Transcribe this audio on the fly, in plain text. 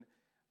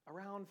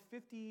around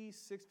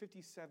 56,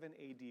 57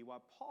 AD,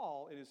 while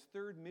Paul, in his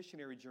third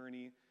missionary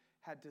journey,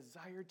 had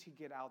desired to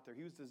get out there.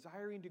 He was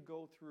desiring to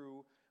go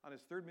through on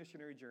his third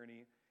missionary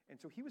journey. And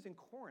so he was in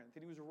Corinth,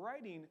 and he was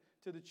writing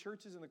to the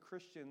churches and the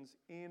Christians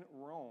in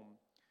Rome.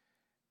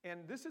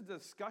 And this is the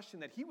discussion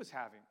that he was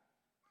having.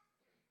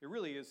 It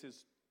really is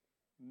his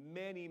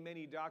many,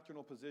 many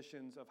doctrinal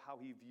positions of how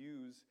he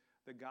views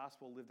the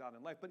gospel lived out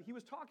in life. But he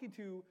was talking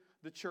to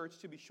the church,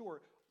 to be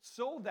sure,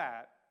 so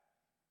that,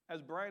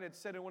 as Brian had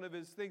said in one of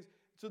his things,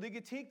 so they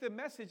could take the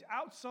message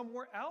out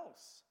somewhere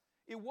else.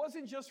 It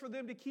wasn't just for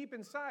them to keep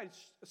inside.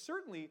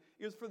 Certainly,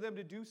 it was for them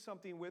to do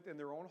something with in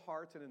their own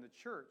hearts and in the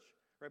church.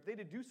 Right? If they had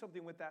to do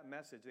something with that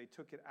message, they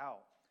took it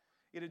out.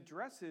 It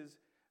addresses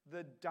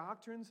the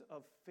doctrines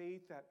of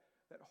faith that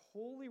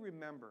wholly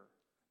remember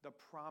the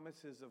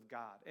promises of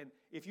God. And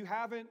if you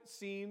haven't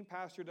seen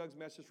Pastor Doug's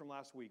message from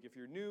last week, if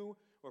you're new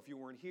or if you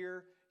weren't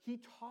here, he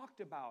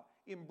talked about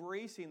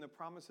embracing the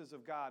promises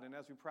of God. And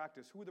as we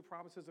practice, who are the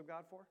promises of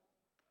God for?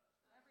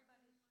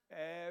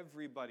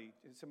 Everybody.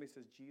 Somebody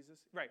says Jesus?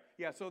 Right.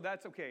 Yeah, so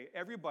that's okay.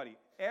 Everybody.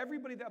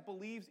 Everybody that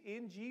believes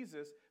in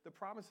Jesus, the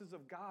promises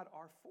of God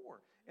are for.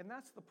 And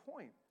that's the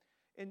point.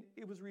 And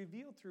it was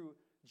revealed through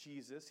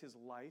Jesus, his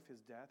life,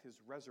 his death,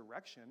 his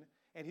resurrection,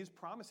 and his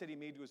promise that he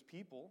made to his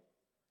people.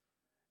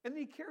 And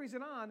then he carries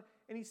it on,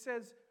 and he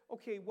says,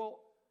 okay, well,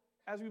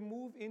 as we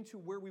move into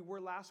where we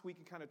were last week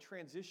and kind of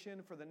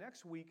transition for the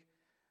next week,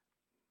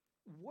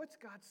 what's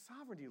God's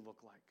sovereignty look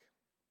like?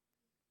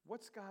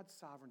 What's God's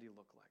sovereignty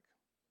look like?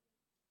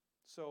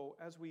 So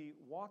as we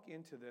walk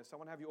into this, I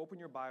want to have you open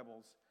your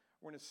Bibles.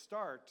 We're going to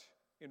start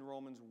in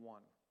Romans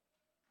 1.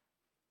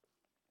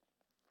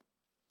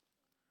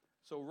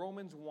 So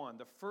Romans 1,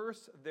 the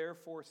first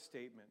therefore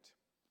statement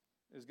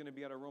is going to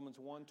be out of Romans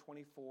 1,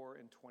 24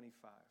 and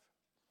 25.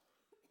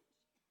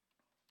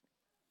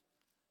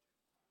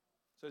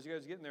 So as you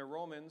guys get in there,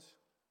 Romans,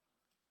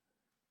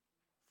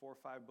 4 or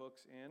 5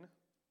 books in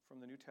from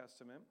the New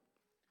Testament.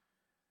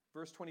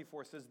 Verse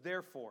 24 says,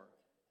 therefore.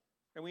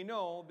 And we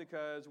know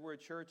because we're a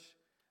church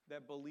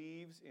that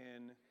believes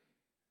in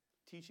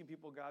teaching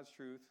people God's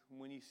truth.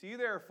 When you see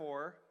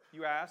therefore,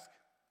 you ask,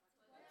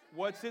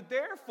 what's it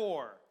there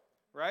for?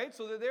 Right?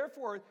 So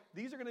therefore,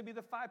 these are going to be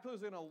the 5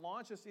 pillars that are going to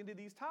launch us into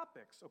these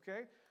topics,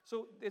 okay?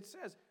 So it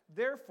says,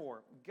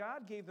 therefore,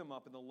 God gave them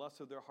up in the lust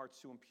of their hearts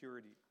to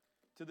impurity,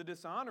 to the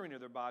dishonoring of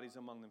their bodies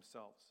among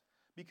themselves,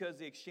 because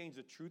they exchanged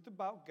the truth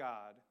about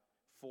God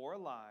for a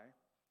lie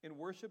and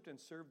worshipped and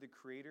served the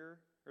creator,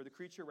 or the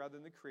creature rather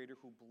than the creator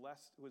who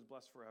is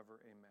blessed forever.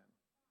 Amen.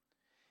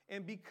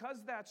 And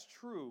because that's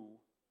true,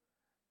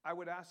 I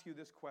would ask you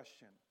this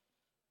question.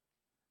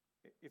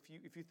 If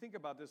you think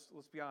about this,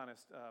 let's be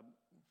honest.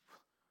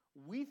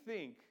 We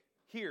think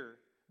here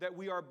that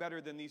we are better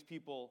than these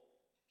people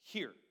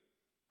here,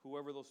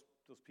 whoever those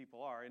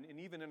people are. And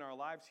even in our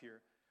lives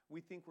here, we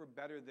think we're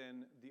better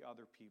than the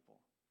other people.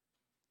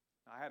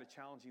 Now, I had a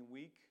challenging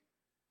week,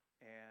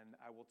 and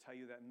I will tell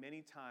you that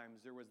many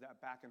times there was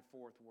that back and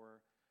forth where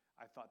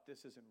I thought,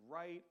 this isn't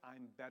right,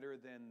 I'm better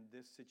than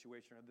this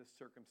situation or this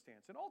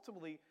circumstance. And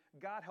ultimately,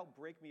 God helped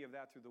break me of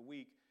that through the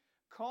week,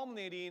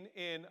 culminating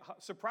in,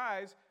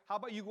 surprise, how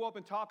about you go up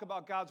and talk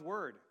about God's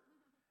word?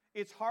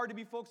 It's hard to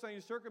be focused on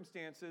your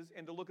circumstances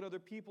and to look at other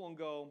people and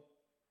go,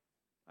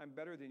 I'm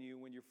better than you,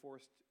 when you're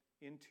forced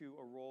into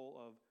a role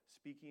of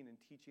speaking and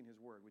teaching his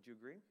word. Would you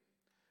agree?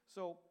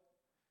 So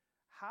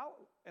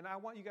and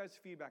I want you guys'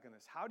 feedback on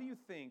this. How do you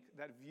think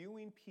that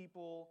viewing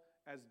people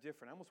as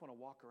different, I almost want to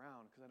walk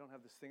around because I don't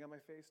have this thing on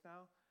my face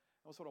now.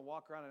 I almost want to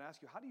walk around and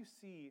ask you, how do you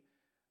see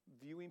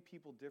viewing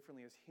people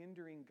differently as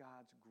hindering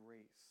God's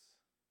grace?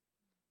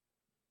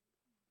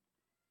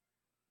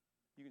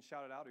 You can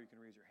shout it out or you can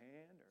raise your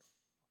hand or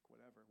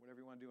whatever. Whatever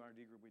you want to do in our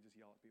D group, we just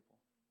yell at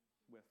people,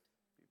 with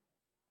people.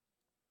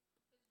 Because Jesus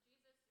didn't even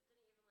equate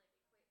himself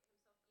equal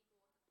with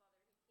the Father. He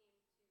came to serve,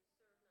 not to be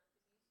served.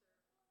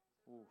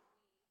 So Ooh. we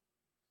to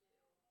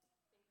think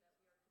that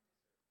we are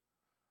to be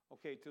served.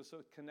 Okay,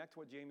 so connect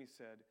what Jamie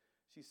said.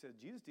 She said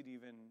Jesus didn't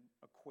even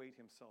equate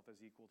himself as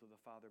equal to the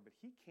Father, but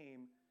he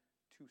came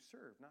to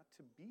serve, not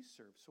to be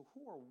served. So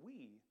who are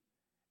we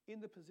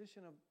in the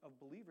position of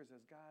believers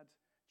as God's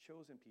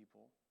chosen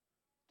people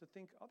to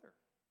think other?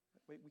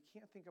 Wait, we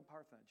can't think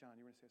apart from that. John,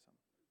 you were going to say something?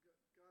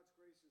 God's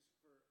grace is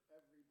for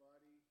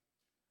everybody.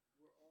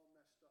 We're all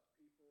messed up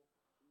people.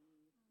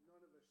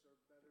 None of us are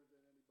better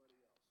than anybody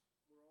else.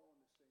 We're all in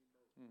the same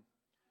boat.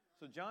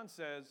 So John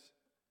says,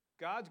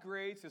 God's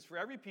grace is for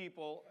every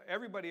people,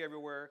 everybody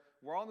everywhere.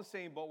 We're all in the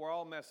same boat. We're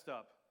all messed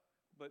up.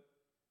 But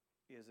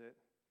is it?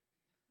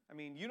 I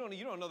mean, you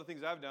don't know the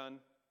things I've done.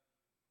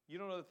 You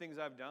don't know the things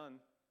I've done.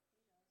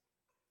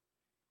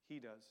 He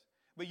does.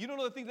 But you don't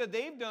know the things that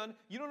they've done.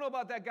 You don't know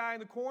about that guy in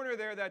the corner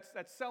there that's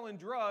selling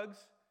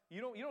drugs. You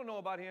don't know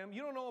about him.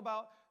 You don't know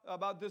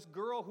about this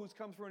girl who's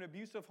come from an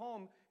abusive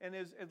home and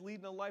is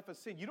leading a life of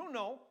sin. You don't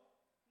know.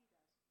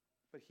 He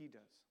does. But he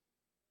does.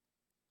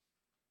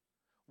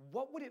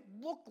 What would it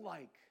look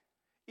like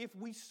if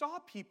we saw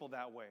people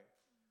that way?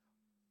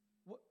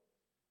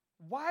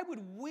 Why would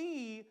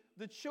we,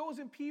 the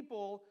chosen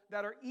people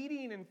that are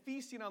eating and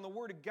feasting on the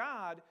Word of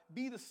God,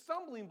 be the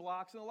stumbling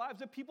blocks in the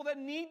lives of people that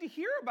need to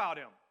hear about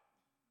Him?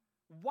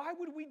 Why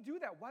would we do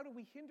that? Why do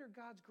we hinder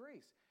God's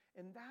grace?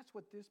 And that's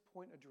what this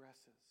point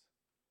addresses.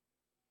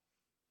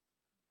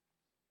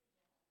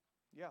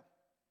 Yeah.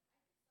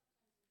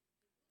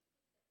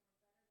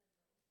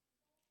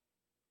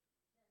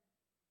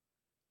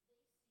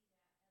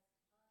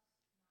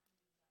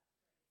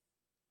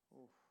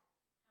 Oof.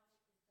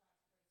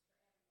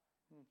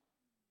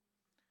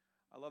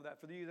 I love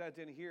that. For you that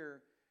didn't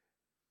hear,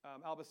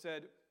 Alba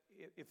said,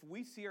 if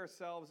we see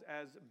ourselves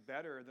as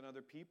better than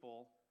other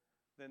people,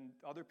 then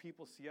other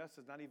people see us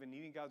as not even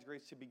needing God's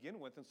grace to begin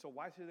with, and so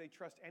why should they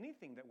trust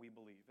anything that we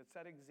believe? It's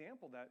that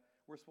example that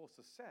we're supposed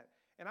to set.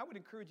 And I would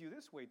encourage you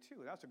this way too.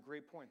 That's a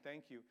great point.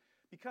 Thank you.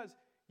 Because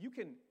you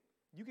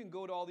can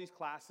go to all these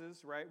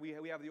classes, right?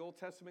 We have the Old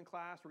Testament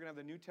class. We're going to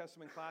have the New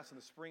Testament class in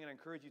the spring, and I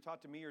encourage you to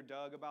talk to me or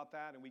Doug about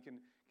that, and we can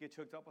get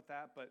you hooked up with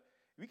that. But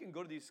we can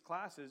go to these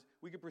classes.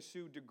 We can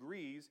pursue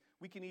degrees.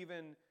 You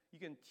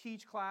can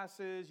teach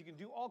classes. You can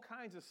do all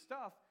kinds of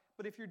stuff.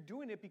 But if you're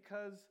doing it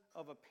because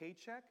of a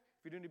paycheck,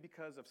 if you're doing it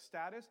because of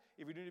status,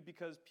 if you're doing it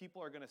because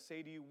people are going to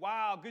say to you,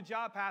 wow, good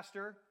job,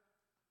 Pastor,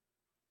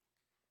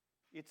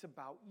 it's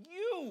about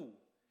you.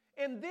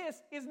 And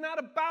this is not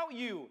about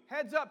you.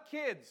 Heads up,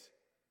 kids.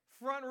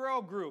 Front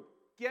row group,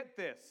 get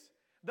this.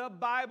 The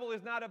Bible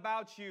is not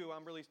about you.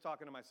 I'm really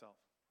talking to myself.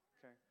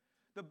 Okay?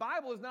 The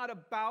Bible is not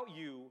about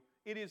you.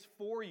 It is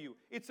for you.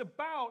 It's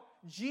about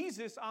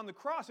Jesus on the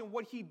cross and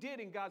what He did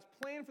in God's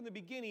plan from the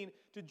beginning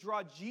to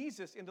draw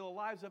Jesus into the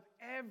lives of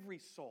every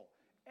soul,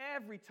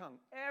 every tongue,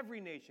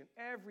 every nation,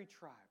 every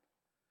tribe.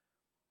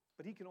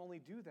 But He can only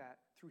do that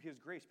through His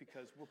grace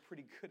because we're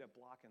pretty good at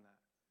blocking that.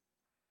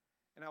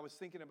 And I was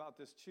thinking about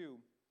this too.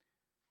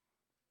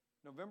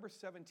 November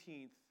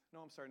 22nd,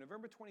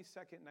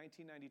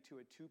 1992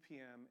 at 2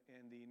 p.m.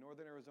 in the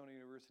Northern Arizona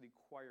University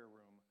choir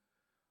room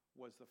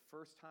was the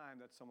first time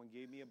that someone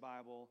gave me a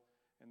Bible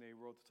and they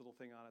wrote this little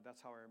thing on it. That's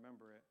how I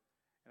remember it.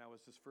 And I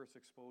was just first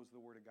exposed to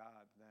the Word of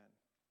God then.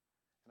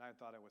 And I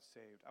thought I was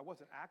saved. I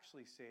wasn't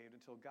actually saved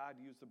until God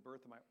used the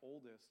birth of my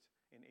oldest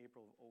in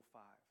April of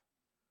 2005.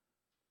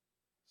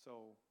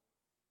 So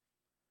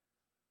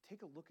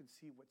take a look and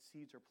see what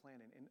seeds are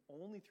planted. And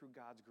only through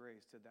God's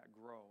grace did that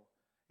grow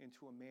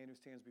into a man who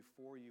stands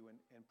before you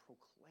and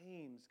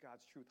proclaims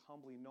God's truth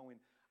humbly, knowing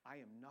I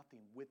am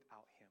nothing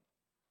without Him.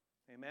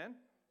 Amen?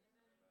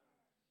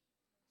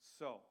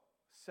 So,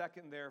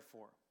 second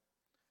therefore.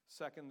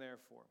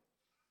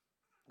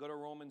 Go to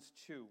Romans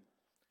 2.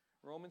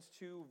 Romans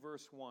 2,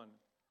 verse 1.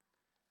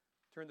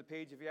 Turn the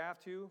page if you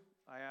have to.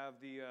 I have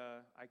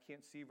I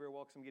can't see very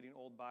well because I'm getting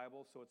old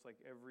Bible, so it's like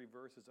every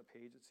verse is a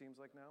page, it seems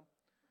like now.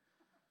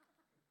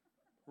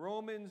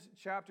 Romans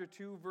chapter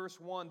 2, verse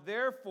 1.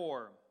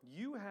 Therefore,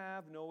 you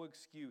have no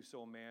excuse,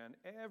 O man,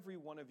 every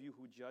one of you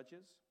who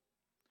judges.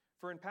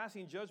 For in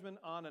passing judgment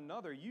on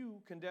another,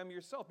 you condemn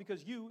yourself,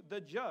 because you, the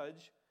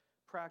judge,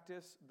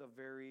 practice the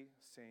very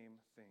same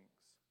things.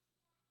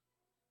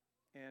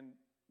 And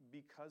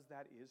because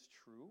that is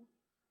true,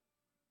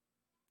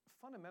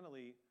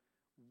 fundamentally,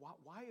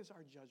 why is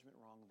our judgment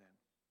wrong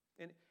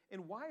then?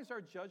 And why is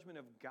our judgment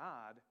of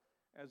God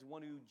as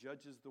one who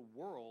judges the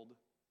world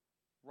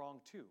wrong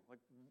too? Like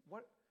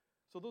what?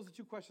 So those are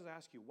two questions I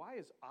ask you. Why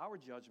is our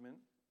judgment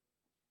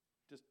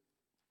just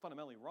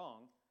fundamentally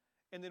wrong?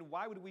 And then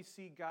why would we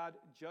see God's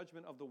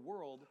judgment of the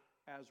world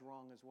as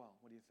wrong as well?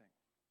 What do you think?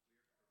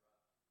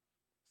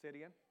 Say it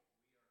again.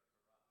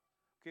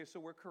 Okay, so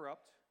we're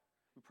corrupt.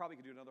 We probably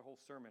could do another whole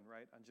sermon,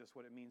 right, on just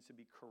what it means to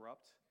be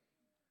corrupt.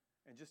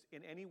 And just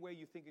in any way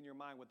you think in your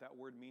mind what that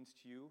word means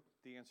to you,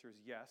 the answer is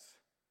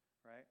yes,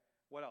 right?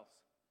 What else?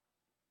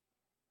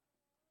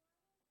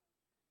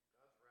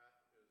 God's wrath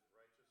is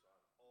righteous on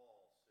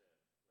all sin,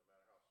 no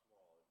matter how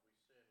small. If we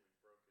sin, we've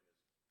broken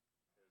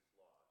his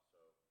law, so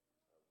we need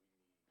a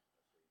Savior.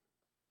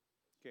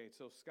 Okay,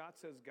 so Scott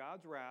says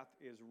God's wrath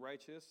is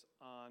righteous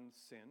on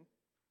sin,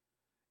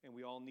 and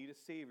we all need a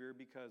Savior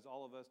because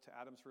all of us, to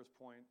Adam's first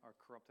point, are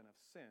corrupt and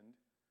have sinned.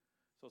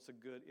 So it's a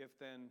good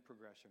if-then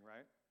progression,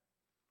 right?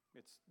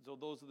 So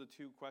those are the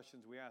two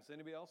questions we ask.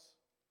 Anybody else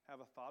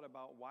have a thought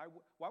about why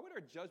would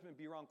our judgment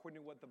be wrong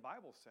according to what the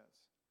Bible says?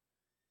 Well,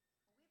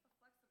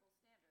 we have a flexible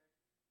standard.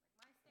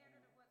 Like my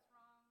standard of what's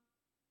wrong and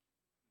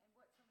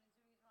what someone's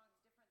doing is wrong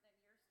is different than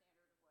your standard of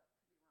what could be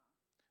wrong.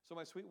 So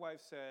my sweet wife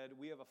said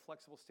we have a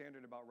flexible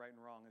standard about right and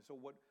wrong. And so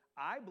what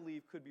I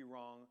believe could be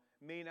wrong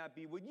may not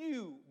be what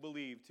you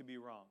believe to be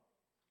wrong.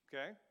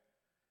 Okay?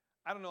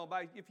 I don't know,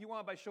 if you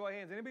want, by show of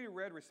hands, anybody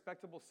read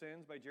Respectable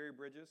Sins by Jerry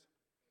Bridges?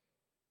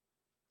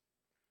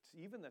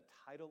 Even the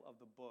title of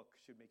the book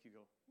should make you go,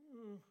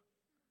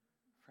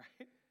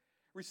 right?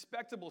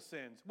 Respectable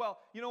Sins. Well,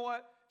 you know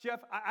what,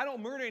 Jeff? I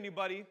don't murder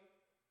anybody,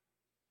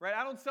 right?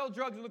 I don't sell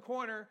drugs in the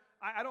corner.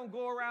 I don't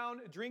go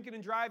around drinking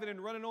and driving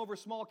and running over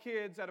small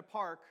kids at a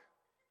park.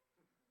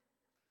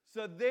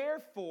 So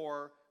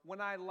therefore, when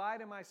I lie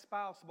to my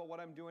spouse about what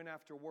I'm doing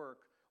after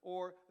work,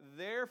 or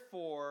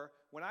therefore,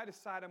 when I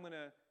decide I'm going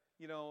to,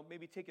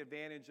 maybe take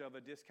advantage of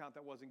a discount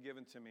that wasn't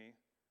given to me.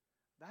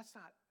 That's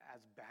not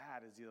as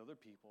bad as the other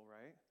people,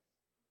 right?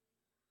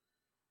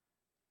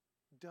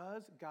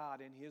 Does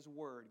God in His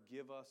Word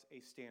give us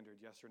a standard,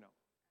 yes or no?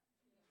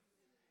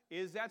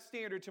 Is that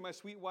standard, to my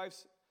sweet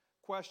wife's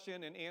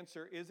question and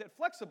answer, is it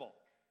flexible?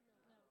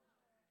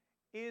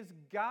 No. Is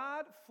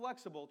God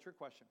flexible? Trick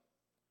question.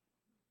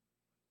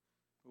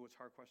 Ooh, it's a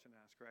hard question to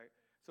ask, right?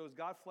 So is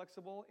God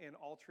flexible in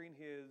altering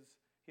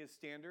His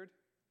standard?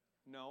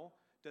 No.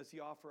 Does He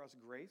offer us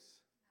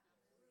grace?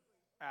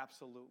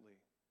 Absolutely.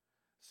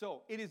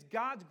 So it is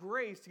God's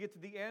grace to get to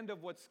the end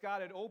of what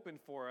Scott had opened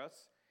for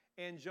us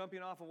and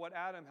jumping off of what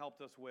Adam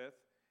helped us with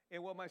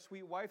and what my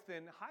sweet wife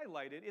then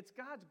highlighted. It's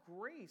God's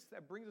grace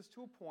that brings us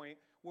to a point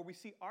where we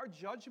see our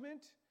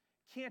judgment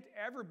can't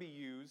ever be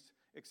used,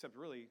 except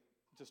really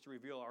just to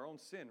reveal our own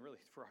sin, really,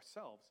 for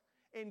ourselves.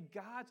 And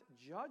God's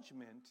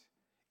judgment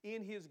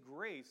in His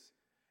grace,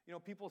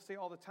 people say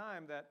all the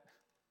time that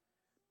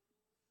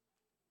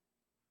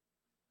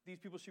these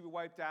people should be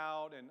wiped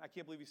out, and I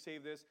can't believe He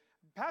saved this.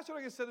 Pastor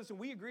Doug said this, and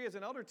we agree as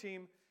an elder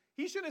team,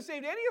 He shouldn't have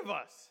saved any of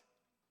us.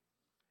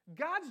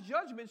 God's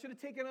judgment should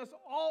have taken us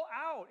all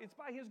out. It's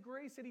by His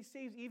grace that He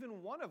saves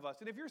even one of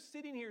us. And if you're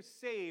sitting here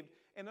saved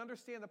and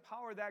understand the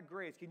power of that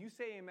grace, can you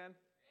say amen? Amen.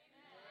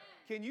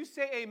 Can you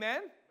say amen?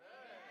 Amen?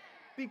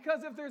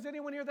 Because if there's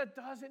anyone here that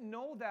doesn't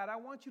know that, I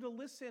want you to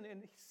listen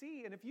and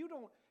see. And if you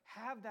don't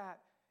have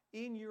that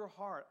in your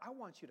heart, I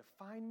want you to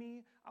find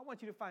me. I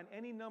want you to find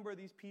any number of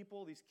these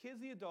people, these kids,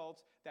 the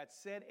adults, that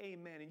said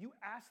amen. And you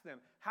ask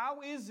them,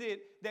 how is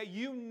it that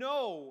you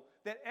know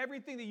that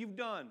everything that you've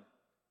done,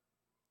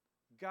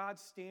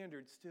 God's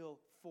standard still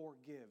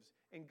forgives,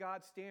 and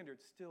God's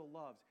standard still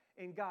loves,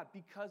 and God,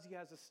 because He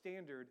has a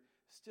standard,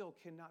 still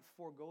cannot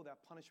forego that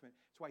punishment.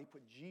 That's why He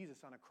put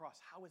Jesus on a cross.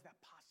 How is that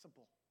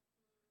possible?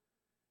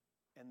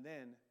 And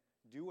then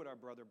do what our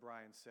brother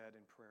Brian said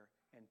in prayer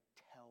and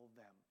tell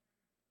them.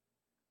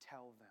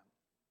 Tell them.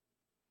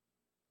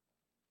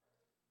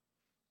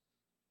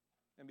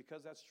 And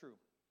because that's true,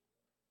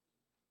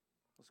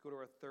 let's go to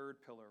our third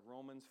pillar,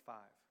 Romans 5.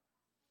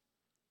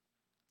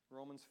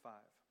 Romans 5.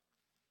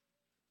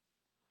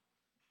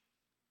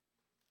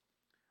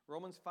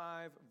 Romans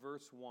 5,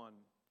 verse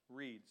 1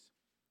 reads,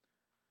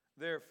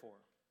 "Therefore,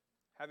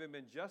 having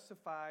been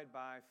justified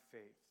by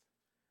faith,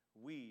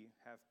 we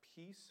have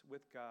peace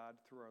with God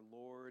through our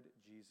Lord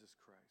Jesus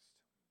Christ."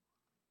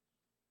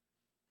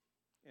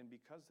 And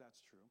because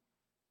that's true,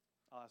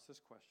 I'll ask this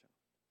question.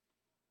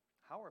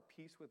 How are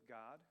peace with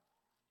God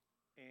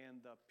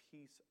and the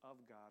peace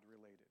of God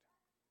related?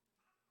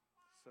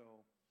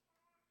 So,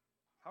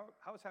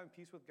 how is having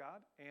peace with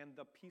God and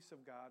the peace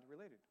of God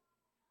related?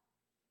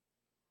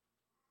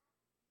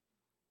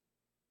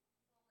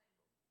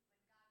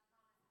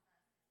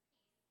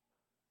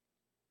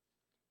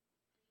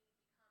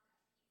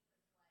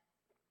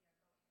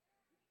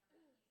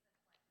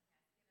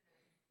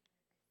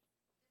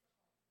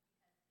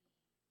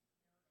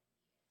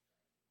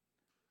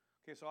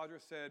 Okay, so Audra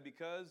said,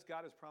 because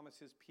God has promised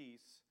His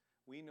peace,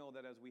 we know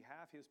that as we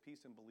have His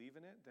peace and believe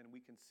in it, then we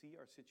can see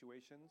our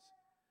situations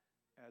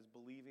as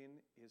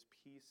believing His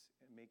peace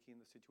and making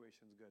the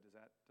situations good. Did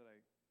I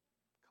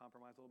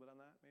compromise a little bit on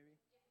that, maybe?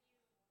 If you only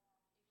trust God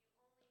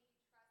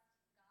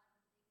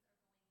when things are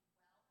going well and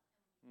when you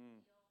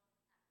feel at rest,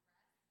 then you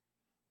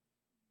really are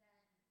missing the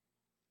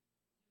fact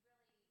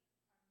that His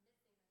grace covers even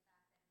the lows of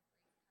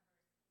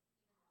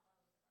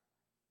our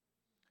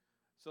life.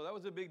 So that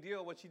was a big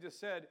deal, what she just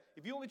said.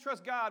 If you only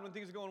trust God when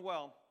things are going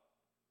well,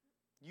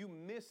 you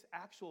miss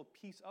actual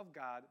peace of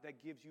God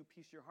that gives you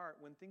peace in your heart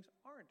when things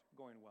aren't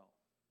going well.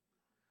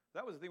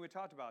 That was the thing we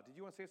talked about. Did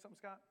you want to say something,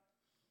 Scott?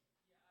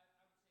 Yeah, I would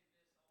say this also,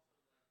 if we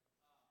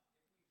view God as standing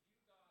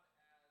over us like the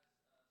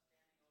whack-a-mole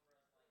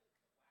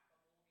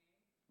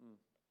game, right? As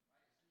soon as we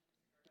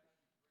stick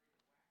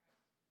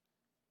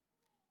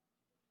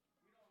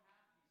our head up, He's ready to whack us. We don't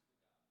have peace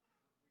with God.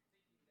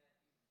 We're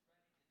thinking that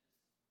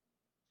He's ready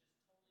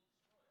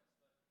to just totally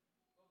destroy us.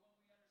 But when we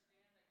understand that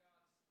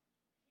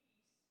God's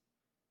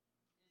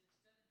peace is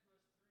extended to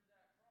us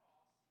through that cross and that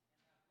blood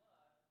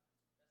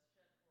that's shed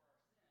for our sins,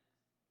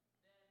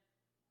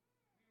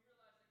 then we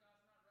realize that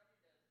God's not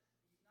ready to,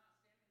 He's not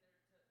standing there to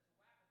whack-a-mole us, that it's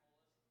already been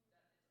covered,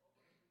 that that's been paid for in full, and so that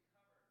we are now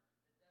in the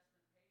grace of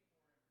God. We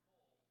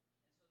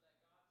have peace with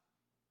God.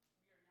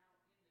 The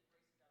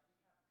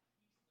transaction's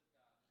already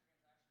complete,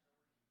 and that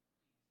gives us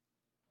peace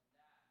and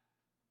unites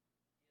us in His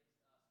peace.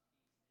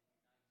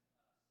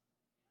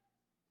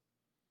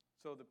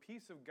 So the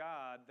peace of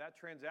God, that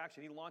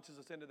transaction, he launches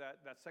us into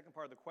that second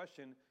part of the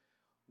question.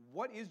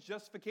 What is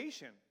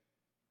justification?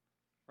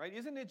 Right?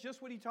 Isn't it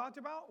just what he talked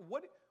about?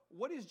 What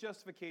is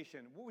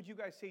justification? What would you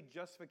guys say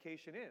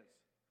justification is?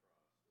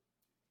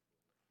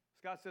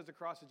 Scott says the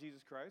cross of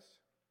Jesus Christ.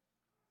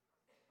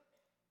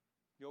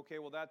 You okay?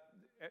 Well,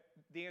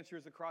 the answer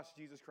is the cross of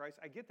Jesus Christ.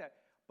 I get that.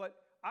 But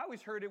I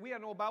always heard it. We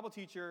had an old Bible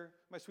teacher,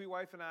 my sweet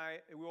wife and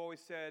I, and we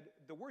always said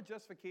the word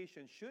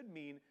justification should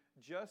mean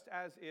just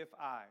as if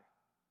I've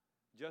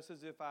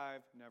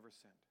never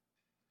sinned.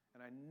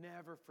 And I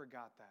never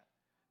forgot that.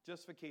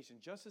 justification,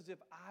 just as if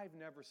I've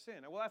never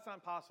sinned. Well, that's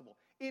not possible.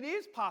 It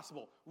is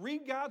possible.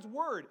 Read God's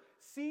word.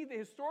 See the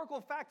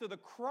historical fact of the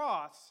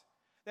cross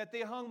that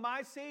they hung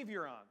my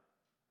Savior on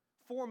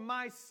for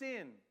my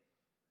sin.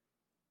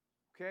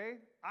 Okay?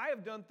 I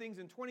have done things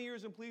in 20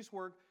 years in police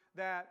work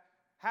that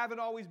haven't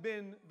always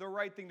been the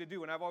right thing to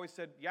do. And I've always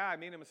said, yeah, I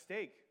made a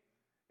mistake.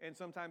 And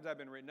sometimes I've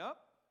been written up.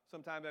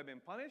 Sometimes I've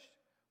been punished.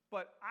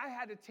 But I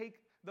had to take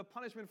the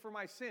punishment for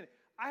my sin.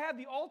 I have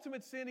the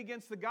ultimate sin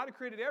against the God who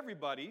created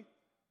everybody,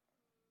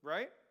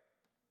 right?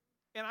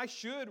 And I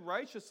should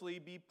righteously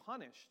be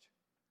punished.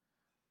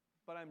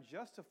 But I'm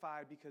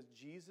justified because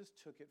Jesus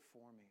took it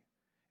for me.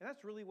 And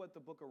that's really what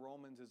the book of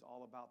Romans is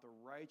all about, the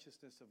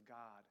righteousness of God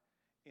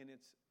in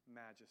its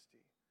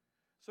majesty.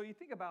 So you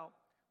think about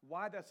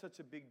why that's such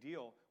a big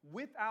deal.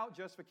 Without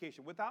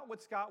justification, without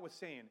what Scott was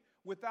saying,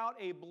 without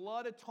a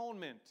blood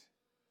atonement,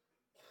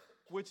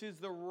 which is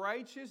the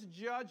righteous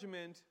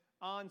judgment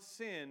on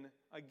sin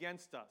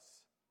against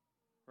us,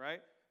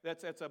 right?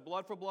 That's a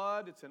blood for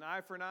blood. It's an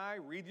eye for an eye.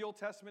 Read the Old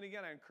Testament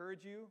again. I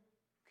encourage you,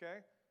 okay?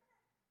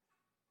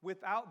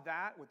 Without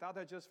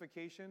that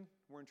justification,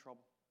 we're in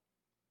trouble.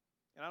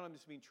 And I don't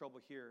just mean trouble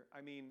here.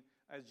 I mean,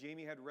 as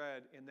Jamie had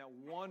read in that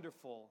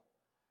wonderful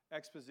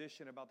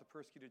exposition about the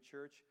persecuted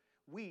church,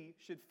 we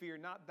should fear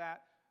not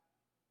that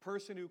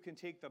person who can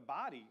take the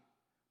body,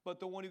 but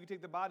the one who can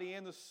take the body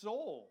and the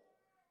soul.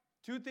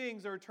 Two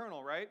things are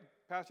eternal, right?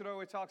 Pastor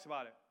always talks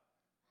about it.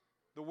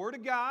 The Word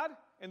of God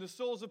and the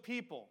souls of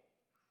people.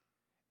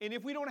 And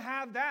if we don't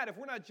have that, if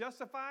we're not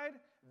justified,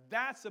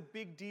 that's a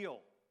big deal.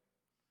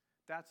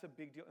 That's a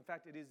big deal. In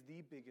fact, it is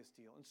the biggest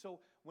deal. And so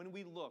when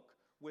we look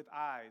with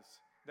eyes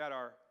that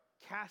are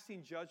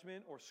casting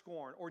judgment or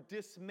scorn or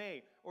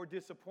dismay or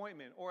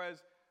disappointment, or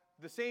as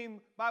the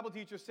same Bible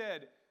teacher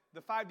said,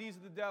 the 5 Ds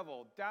of the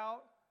devil: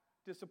 doubt,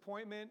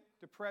 disappointment,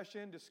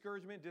 depression,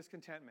 discouragement,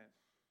 discontentment.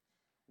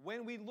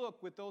 When we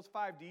look with those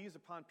 5 Ds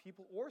upon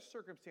people or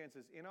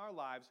circumstances in our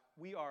lives,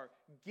 we are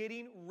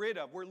getting rid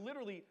of. We're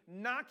literally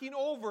knocking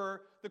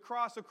over the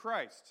cross of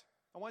Christ.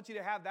 I want you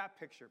to have that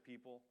picture,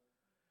 people.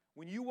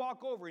 When you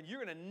walk over and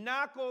you're going to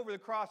knock over the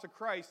cross of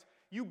Christ,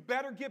 you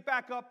better get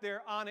back up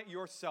there on it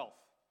yourself.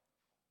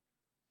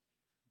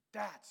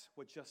 That's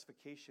what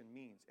justification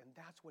means, and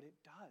that's what it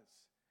does.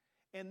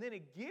 And then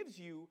it gives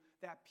you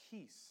that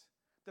peace.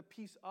 The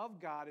peace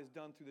of God is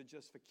done through the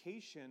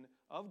justification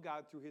of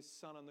God through His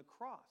Son on the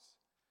cross.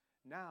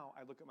 Now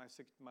I look at my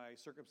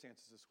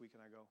circumstances this week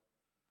and I go,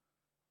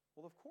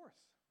 well, of course.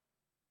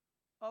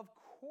 Of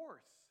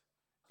course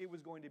it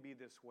was going to be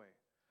this way.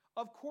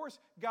 Of course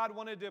God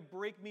wanted to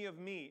break me of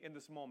me in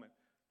this moment.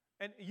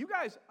 And you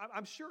guys,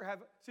 I'm sure, have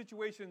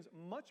situations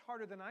much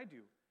harder than I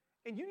do.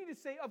 And you need to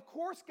say, of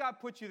course God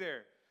put you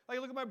there. Like,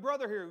 look at my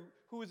brother here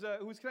who's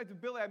connected to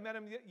Billy. I met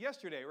him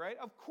yesterday, right?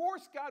 Of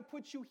course God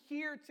put you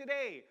here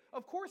today.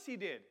 Of course He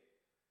did.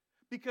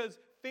 Because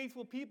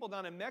faithful people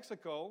down in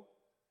Mexico,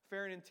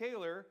 Farron and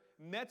Taylor,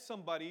 met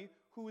somebody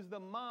who was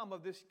the mom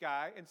of this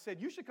guy and said,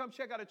 you should come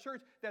check out a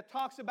church that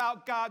talks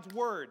about God's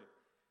Word.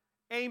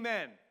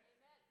 Amen.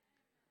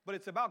 But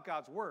it's about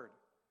God's Word.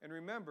 And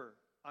remember,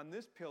 on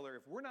this pillar,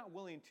 if we're not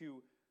willing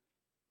to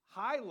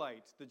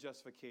highlight the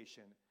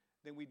justification,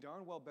 then we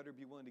darn well better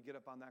be willing to get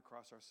up on that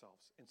cross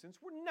ourselves. And since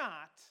we're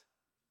not,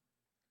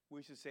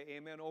 we should say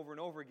amen over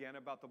and over again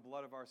about the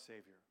blood of our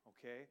Savior,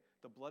 okay?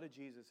 The blood of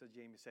Jesus, as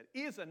Jamie said,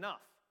 is enough.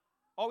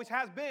 Always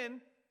has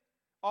been,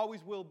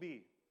 always will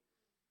be.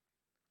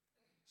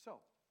 So,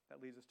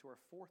 that leads us to our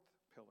 4th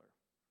pillar.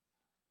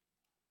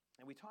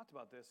 And we talked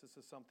about this. This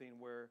is something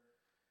where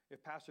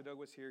if Pastor Doug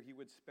was here, he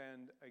would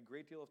spend a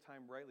great deal of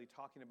time rightly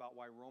talking about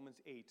why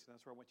Romans 8, and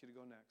that's where I want you to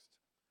go next,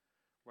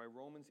 why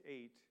Romans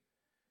 8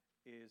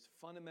 is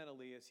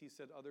fundamentally, as he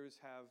said others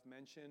have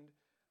mentioned,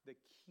 the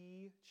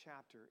key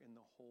chapter in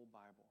the whole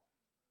Bible.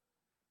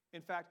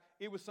 In fact,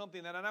 it was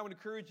something that, and I would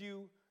encourage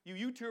you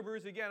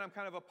YouTubers, again, I'm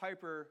kind of a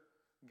Piper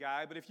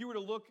guy, but if you were to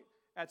look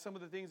at some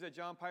of the things that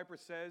John Piper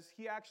says,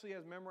 he actually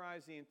has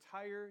memorized the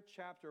entire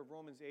chapter of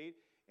Romans 8,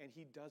 and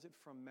he does it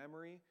from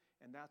memory,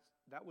 and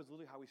that was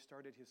literally how he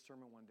started his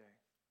sermon one day.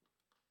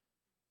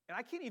 And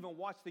I can't even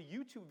watch the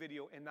YouTube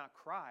video and not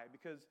cry,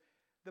 because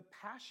the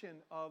passion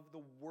of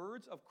the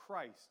words of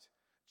Christ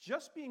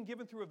just being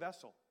given through a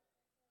vessel.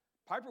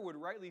 Piper would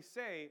rightly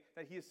say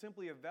that he is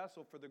simply a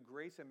vessel for the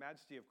grace and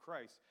majesty of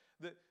Christ.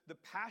 The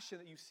passion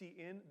that you see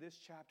in this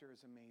chapter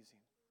is amazing.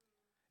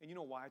 And you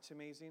know why it's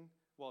amazing?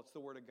 Well, it's the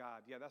Word of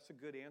God. Yeah, that's a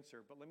good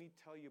answer. But let me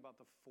tell you about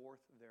the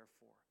 4th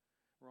therefore.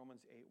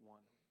 Romans 8:1.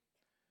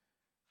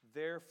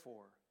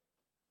 Therefore,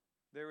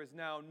 there is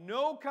now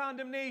no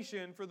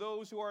condemnation for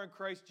those who are in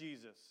Christ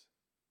Jesus.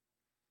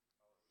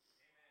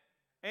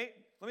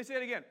 Let me say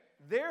it again.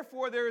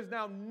 Therefore, there is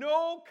now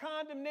no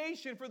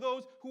condemnation for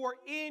those who are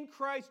in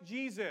Christ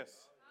Jesus.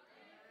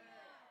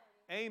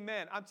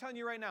 Amen. I'm telling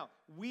you right now,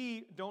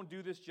 we don't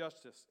do this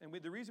justice. And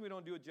the reason we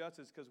don't do it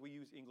justice is because we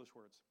use English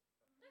words.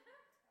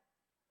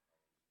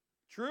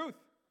 Truth.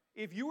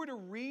 If you were to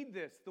read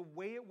this the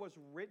way it was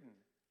written,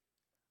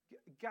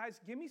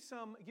 guys, give me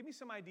some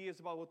ideas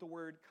about what the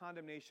word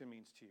condemnation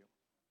means to you.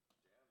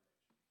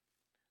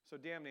 So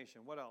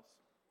damnation. What else?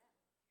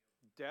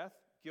 Death,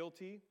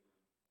 guilty,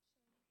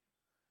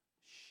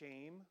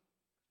 shame.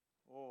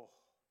 Oh,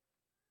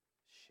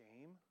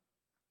 shame.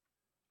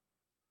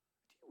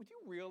 Do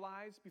you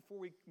realize, before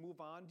we move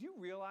on, do you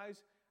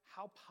realize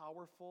how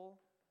powerful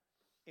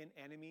an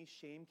enemy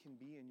shame can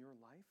be in your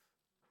life?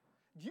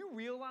 Do you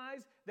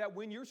realize that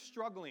when you're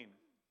struggling,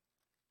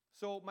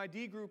 so my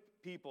D group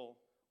people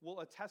will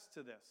attest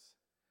to this.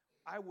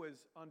 I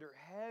was under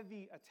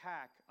heavy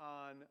attack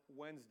on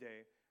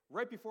Wednesday,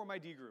 right before my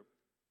D group.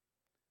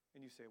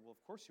 And you say, well,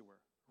 of course you were.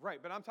 Right,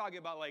 but I'm talking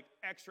about like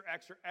extra,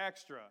 extra,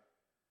 extra.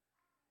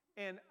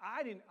 And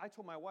I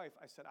told my wife,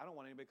 I said, I don't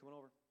want anybody coming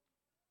over.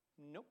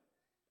 Nope.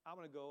 I'm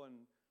going to go and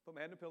put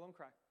my head in a pillow and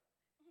cry.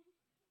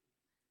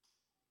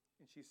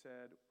 And she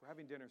said, we're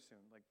having dinner soon.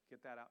 Like,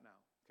 get that out now.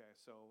 Okay,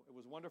 so it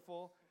was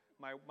wonderful.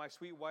 My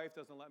sweet wife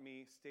doesn't let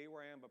me stay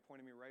where I am, but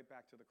pointed me right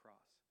back to the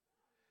cross.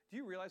 Do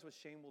you realize what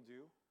shame will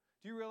do?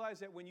 Do you realize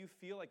that when you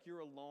feel like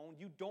you're alone,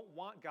 you don't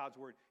want God's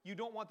word. You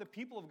don't want the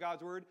people of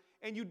God's word,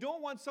 and you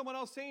don't want someone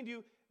else saying to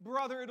you,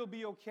 brother, it'll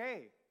be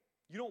okay.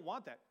 You don't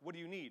want that. What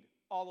do you need?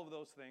 All of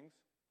those things.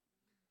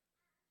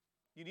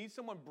 You need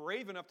someone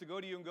brave enough to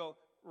go to you and go,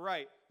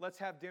 right, let's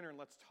have dinner and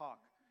let's talk.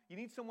 You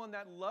need someone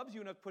that loves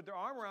you enough to put their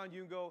arm around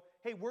you and go,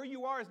 hey, where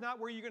you are is not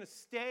where you're going to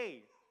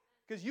stay,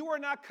 because you are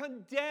not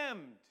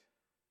condemned.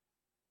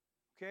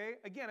 Okay?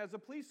 Again, as a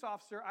police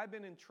officer, I've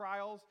been in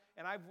trials,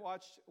 and I've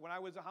watched, when I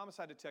was a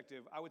homicide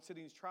detective, I would sit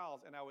in these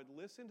trials, and I would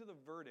listen to the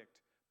verdict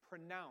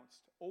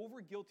pronounced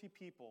over guilty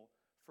people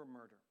for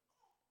murder.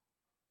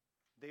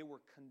 They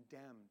were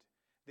condemned.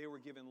 They were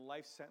given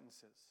life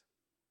sentences.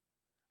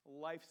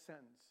 Life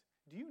sentence.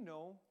 Do you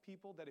know,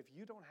 people, that if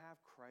you don't have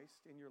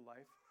Christ in your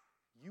life,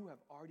 you have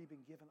already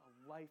been given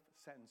a life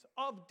sentence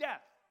of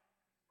death?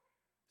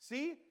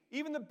 See?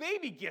 Even the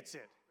baby gets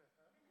it.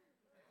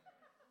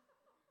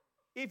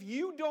 If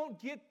you don't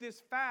get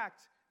this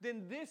fact,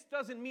 then this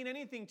doesn't mean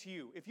anything to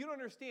you. If you don't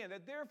understand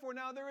that, therefore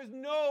now there is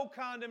no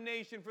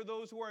condemnation for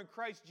those who are in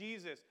Christ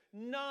Jesus.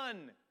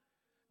 None.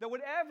 That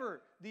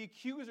whatever the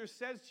accuser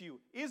says to you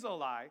is a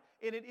lie,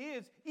 and it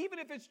is, even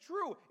if it's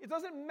true, it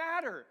doesn't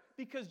matter,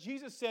 because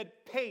Jesus said,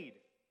 paid.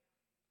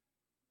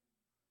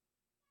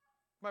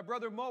 If my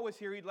brother Mo was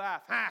here, he'd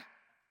laugh. Ha!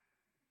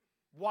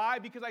 Why?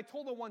 Because I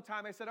told him one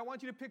time, I said, I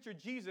want you to picture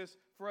Jesus,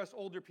 for us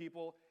older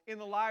people, in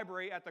the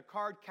library at the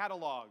card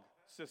catalog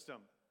system.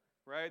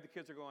 Right? The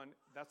kids are going,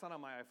 that's not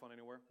on my iPhone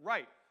anywhere.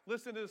 Right.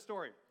 Listen to the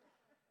story.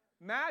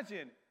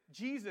 Imagine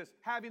Jesus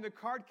having the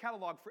card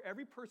catalog for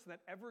every person that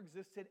ever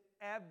existed,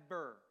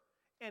 ever.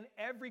 And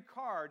every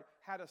card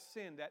had a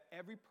sin that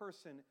every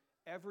person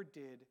ever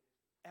did,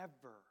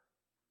 ever.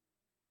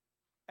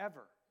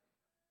 Ever.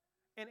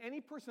 And any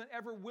person that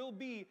ever will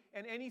be,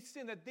 and any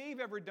sin that they've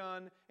ever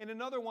done, and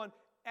another one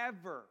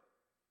ever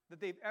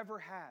that they've ever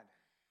had.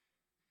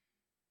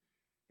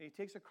 And he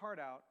takes a card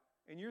out,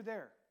 and you're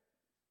there.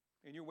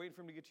 And you're waiting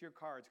for him to get to your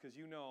cards, because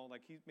you know,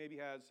 like he maybe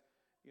has,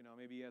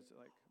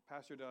 like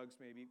Pastor Doug's,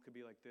 maybe it could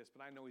be like this,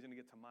 but I know he's going to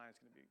get to mine. It's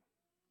going to be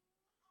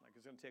like,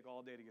 it's going to take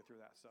all day to get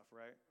through that stuff,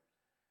 right?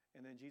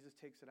 And then Jesus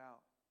takes it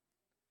out.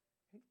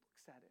 And he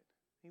looks at it.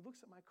 And he looks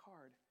at my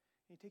card,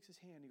 and he takes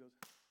his hand, and he goes,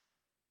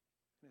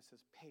 and it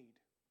says, paid.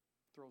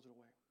 Throws it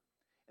away.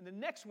 And the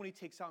next one he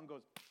takes out and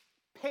goes,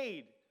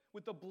 paid,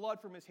 with the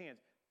blood from his hands.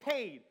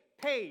 Paid,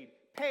 paid,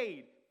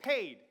 paid,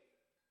 paid.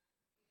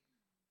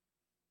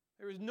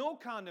 There is no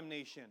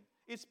condemnation.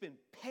 It's been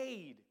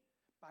paid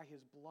by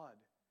his blood.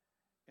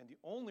 And the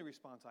only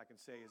response I can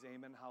say is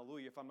amen,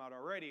 hallelujah, if I'm not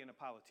already in a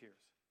pile of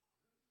tears.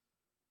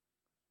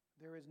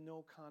 There is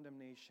no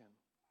condemnation.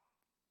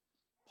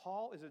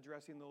 Paul is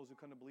addressing those who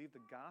come to believe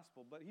the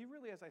gospel, but he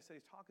really, as I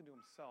said, he's talking to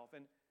himself.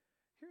 And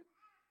here,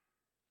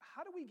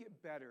 how do we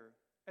get better?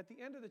 At the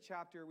end of the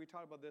chapter, we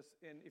talked about this,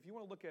 and if you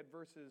want to look at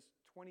verses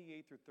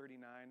 28 through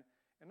 39, and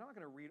I'm not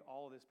going to read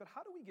all of this, but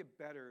how do we get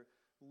better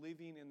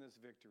living in this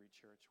victory,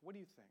 church? What do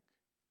you think?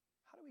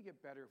 How do we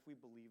get better if we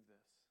believe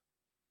this?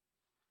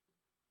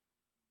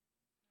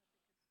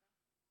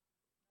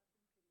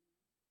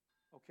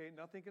 Okay,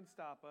 nothing can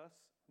stop us.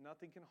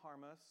 Nothing can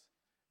harm us.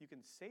 You can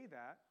say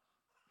that.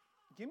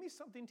 Give me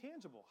something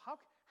tangible.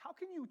 How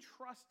can you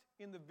trust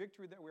in the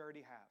victory that we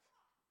already have?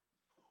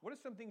 What are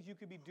some things you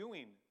could be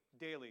doing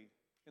daily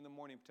in the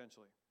morning,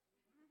 potentially?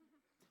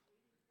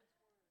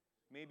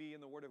 Maybe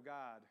in the Word of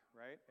God,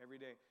 right? Every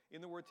day.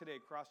 In the Word Today,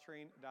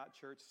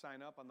 crosstrain.church.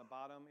 Sign up on the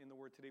bottom. In the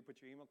Word Today, put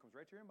your email. Comes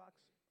right to your inbox.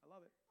 I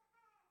love it.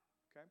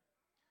 Okay?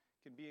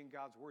 Can be in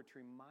God's Word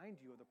to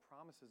remind you of the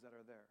promises that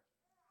are there.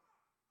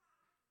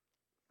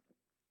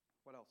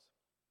 What else?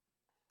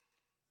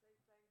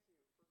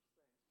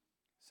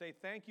 Say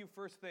thank you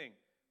first thing.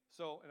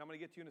 So, and I'm going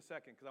to get to you in a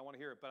second because I want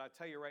to hear it. But I'll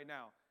tell you right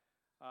now,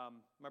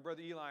 my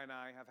brother Eli and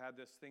I have had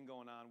this thing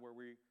going on where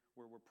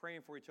we're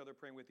praying for each other,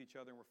 praying with each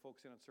other, and we're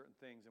focusing on certain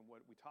things. And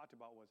what we talked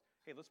about was,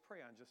 hey, let's pray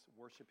on just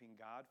worshiping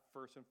God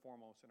first and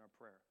foremost in our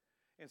prayer.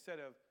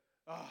 Instead of,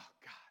 oh,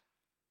 God,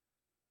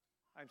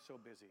 I'm so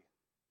busy.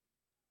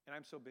 And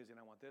I'm so busy, and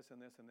I want this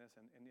and this and this,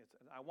 and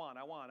I want.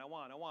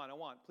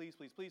 Please,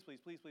 please, please,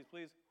 please, please, please,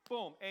 please.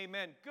 Boom,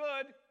 amen,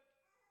 good.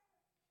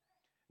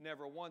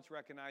 never once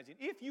recognizing.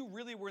 If you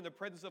really were in the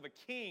presence of a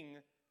king,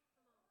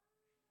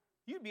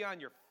 you'd be on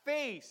your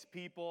face,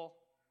 people,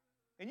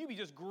 and you'd be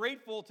just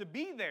grateful to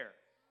be there.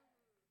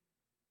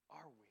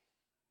 Are we?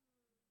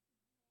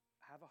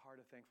 Have a heart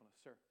of thankfulness,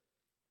 sir.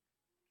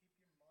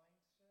 Keep your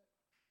mindset on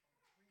three things: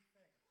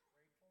 gratefulness,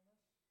 humility, and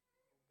kindness.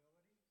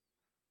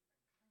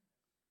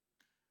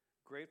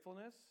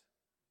 Gratefulness,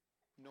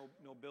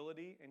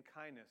 nobility, and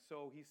kindness.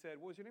 So he said,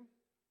 what was your name?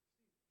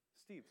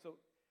 Steve. So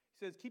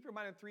he says, keep your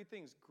mind on three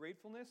things: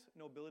 gratefulness,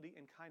 nobility,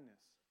 and kindness.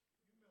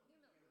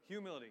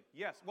 Humility.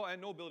 Yes. Well,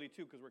 and nobility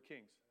too, because we're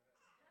kings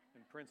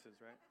and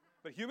princes, right?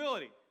 But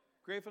humility.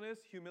 Gratefulness,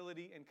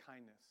 humility, and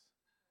kindness.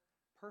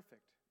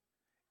 Perfect.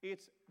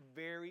 It's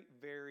very,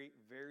 very,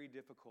 very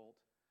difficult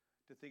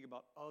to think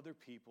about other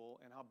people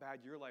and how bad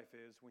your life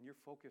is when you're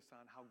focused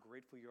on how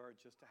grateful you are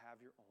just to have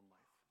your own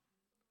life.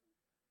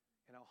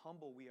 And how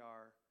humble we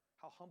are,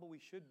 how humble we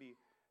should be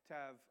to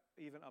have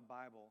even a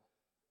Bible.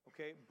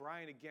 Okay,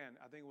 Brian, again,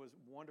 I think it was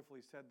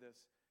wonderfully said this.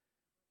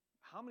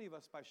 How many of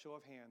us, by show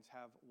of hands,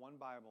 have one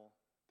Bible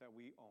that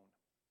we own?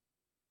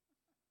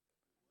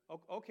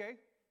 Okay,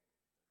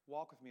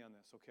 walk with me on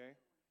this, okay?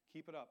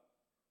 Keep it up.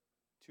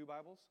 2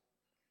 Bibles?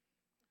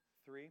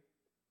 3?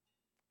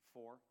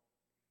 4?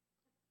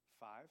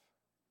 5? I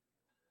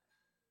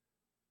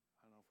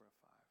don't know if we're at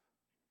 5.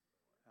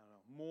 I don't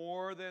know.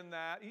 More than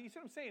that. You see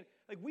what I'm saying?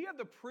 Like, we have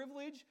the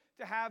privilege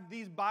to have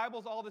these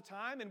Bibles all the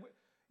time. And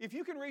if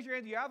you can raise your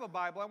hand, you have a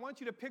Bible, I want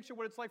you to picture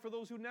what it's like for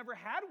those who never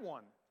had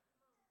one.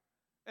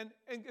 And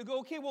go,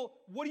 okay, well,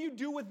 what do you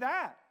do with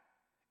that?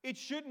 It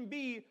shouldn't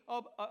be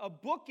a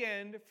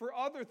bookend for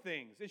other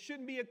things. It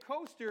shouldn't be a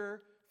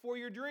coaster for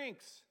your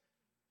drinks.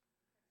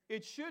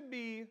 It should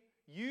be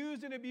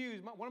used and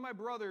abused. One of my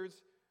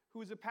brothers,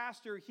 who is a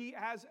pastor, he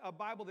has a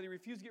Bible that he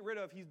refused to get rid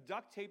of. He's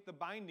duct taped the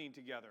binding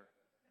together.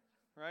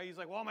 Right? He's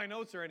like, well, my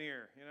notes are in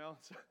here, you know.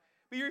 So,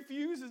 but he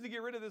refuses to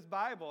get rid of this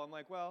Bible. I'm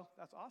like, well,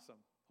 that's awesome.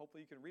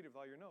 Hopefully you can read it with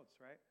all your notes,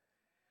 right?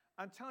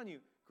 I'm telling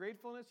you,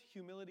 gratefulness,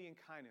 humility, and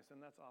kindness,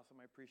 and that's awesome.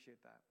 I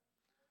appreciate that.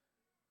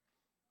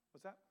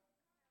 What's that?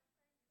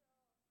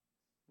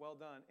 Well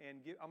done.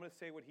 And I'm going to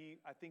say what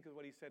I think is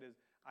what he said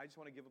is, I just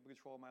want to give up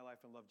control of my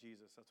life and love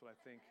Jesus. That's what I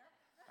think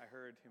I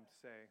heard him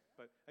say.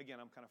 But again,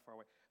 I'm kind of far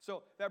away.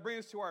 So that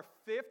brings us to our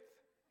 5th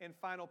and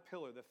final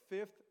pillar, the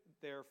 5th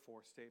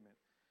therefore statement.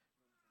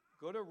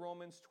 Go to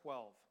Romans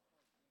 12.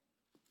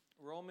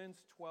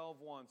 Romans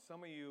 12:1.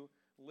 Some of you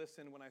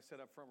listened when I said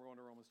up front we're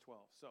going to Romans 12.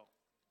 So,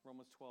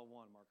 Romans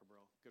 12:1, Marco Bro.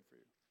 Good for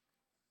you.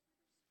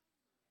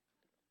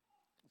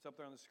 It's up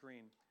there on the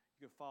screen.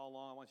 You can follow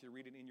along. I want you to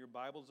read it in your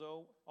Bibles,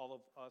 though. All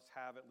of us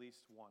have at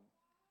least one.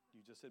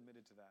 You just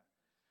admitted to that.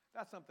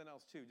 That's something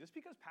else, too. Just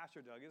because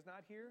Pastor Doug is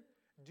not here,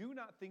 do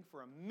not think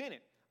for a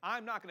minute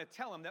I'm not going to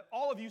tell him that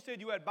all of you said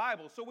you had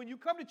Bibles. So when you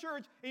come to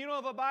church and you don't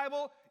have a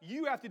Bible,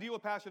 you have to deal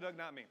with Pastor Doug,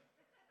 not me.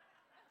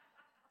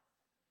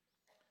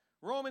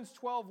 Romans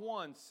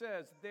 12:1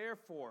 says,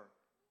 therefore,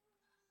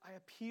 I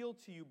appeal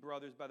to you,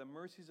 brothers, by the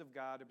mercies of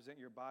God, to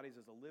present your bodies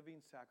as a living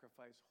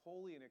sacrifice,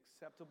 holy and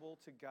acceptable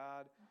to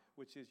God,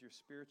 which is your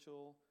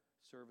spiritual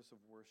service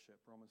of worship.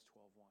 Romans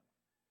 12:1.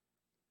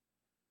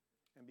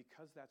 And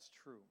because that's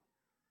true,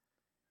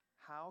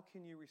 how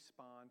can you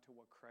respond to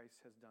what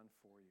Christ has done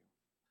for you?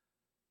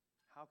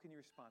 How can you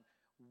respond?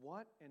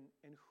 What and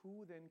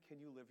who then can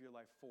you live your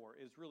life for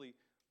is really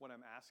what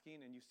I'm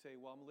asking. And you say,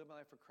 well, I'm going to live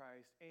my life for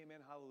Christ. Amen,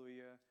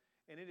 hallelujah.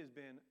 And it has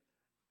been,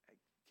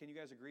 can you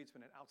guys agree, it's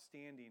been an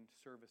outstanding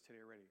service today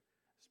already.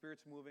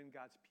 Spirit's moving,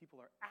 God's people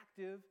are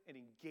active and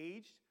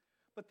engaged.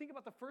 But think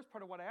about the first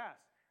part of what I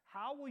asked.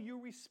 How will you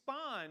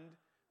respond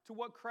to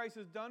what Christ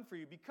has done for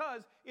you?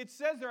 Because it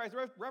says there, I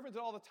reference it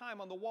all the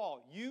time on the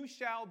wall, you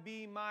shall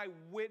be my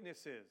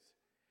witnesses.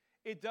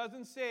 It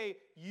doesn't say,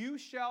 you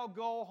shall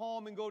go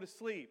home and go to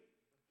sleep.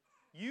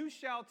 You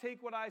shall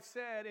take what I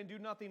said and do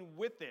nothing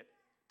with it.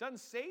 It doesn't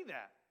say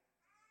that.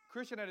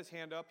 Christian had his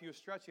hand up. He was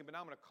stretching, but now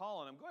I'm going to call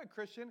on him. Go ahead,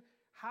 Christian.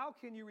 How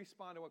can you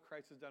respond to what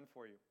Christ has done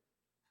for you?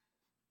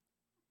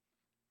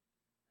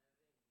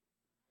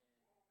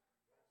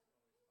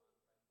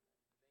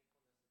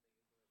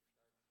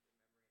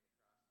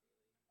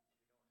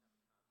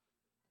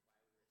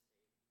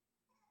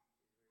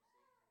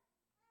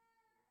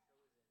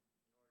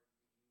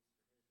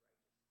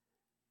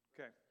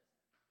 Okay.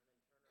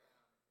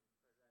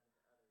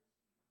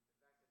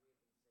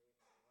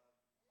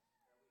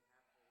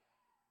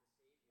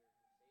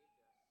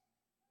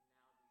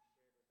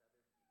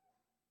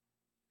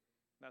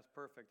 That's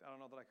perfect. I don't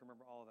know that I can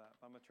remember all of that,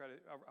 but I'm going to try to,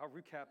 I'll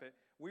recap it.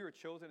 We were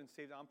chosen and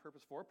saved on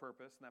purpose for a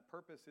purpose, and that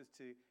purpose is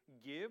to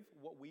give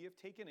what we have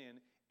taken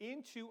in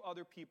into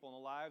other people and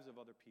the lives of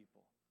other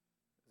people.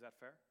 Is that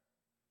fair?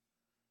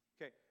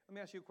 Okay, let me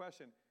ask you a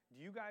question.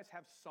 Do you guys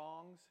have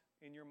songs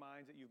in your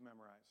minds that you've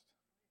memorized?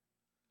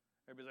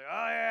 Everybody's like,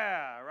 oh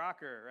yeah,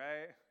 rocker,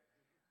 right?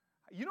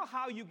 You know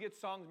how you get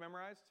songs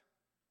memorized?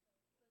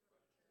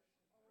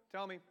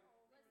 Tell me.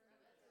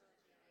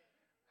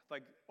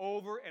 Like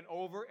over and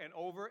over and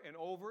over and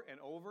over and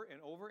over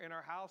and over in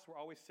our house. We're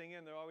always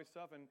singing. There's always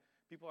stuff. And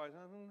People are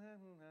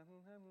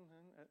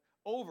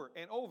over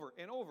and over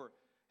and over.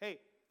 Hey,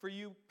 for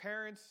you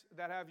parents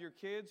that have your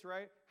kids,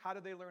 right? How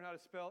did they learn how to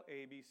spell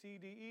A, B, C,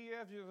 D, E,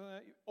 F, G,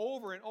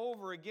 over and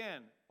over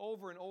again,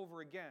 over and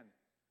over again?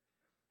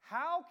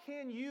 How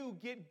can you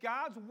get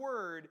God's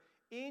word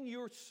in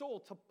your soul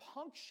to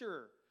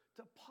puncture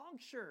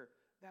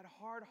that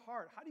hard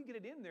heart? How do you get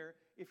it in there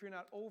if you're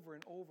not over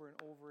and over and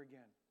over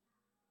again?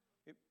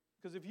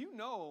 Because if you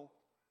know,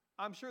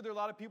 I'm sure there are a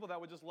lot of people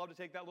that would just love to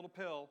take that little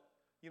pill.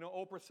 You know,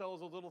 Oprah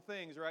sells those little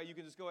things, right? You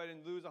can just go ahead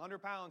and lose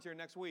 100 pounds here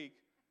next week,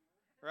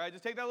 right?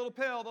 Just take that little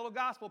pill, the little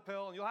gospel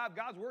pill, and you'll have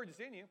God's word just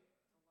in you.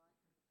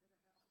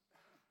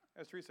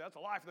 As Teresa, that's a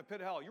lie for the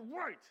pit of hell. You're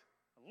right.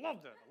 I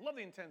loved it. I love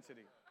the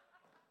intensity.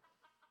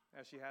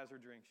 As she has her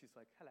drink, she's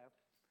like, hello.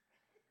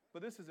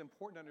 But this is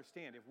important to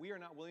understand. If we are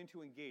not willing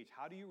to engage,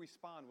 how do you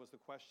respond was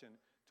the question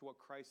to what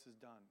Christ has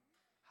done.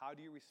 How do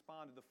you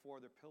respond to the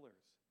four other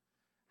pillars?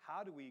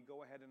 How do we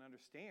go ahead and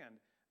understand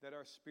that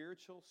our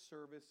spiritual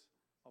service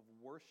of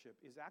worship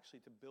is actually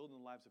to build in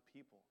the lives of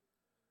people?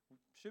 It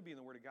should be in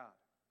the Word of God.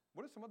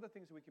 What are some other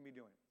things that we can be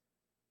doing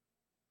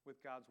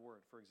with God's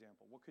Word, for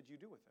example? What could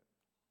you do with it?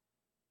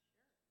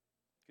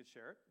 You could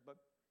share it, but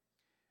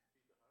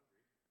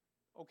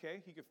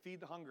okay, he could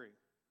feed the hungry.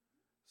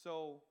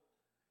 So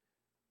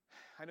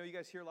I know you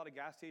guys hear a lot of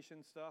gas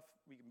station stuff.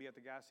 We can be at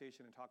the gas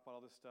station and talk about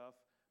all this stuff.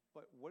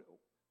 But what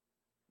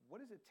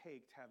does it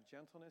take to have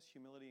gentleness,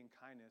 humility, and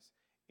kindness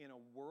in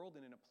a world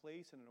and in a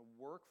place and in a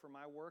work for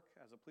my work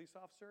as a police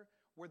officer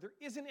where there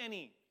isn't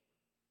any?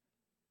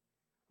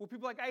 Where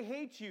people are like, I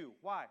hate you.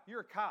 Why?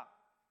 You're a cop.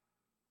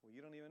 Well,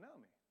 you don't even know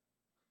me.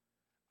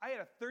 I had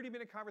a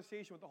 30-minute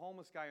conversation with a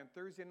homeless guy on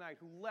Thursday night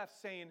who left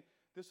saying,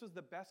 this was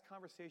the best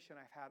conversation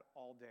I've had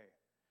all day.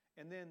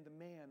 And then the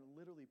man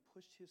literally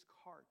pushed his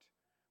cart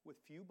with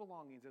few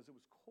belongings as it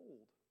was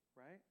cold,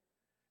 right?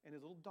 And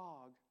his little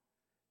dog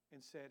and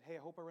said, hey,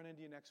 I hope I run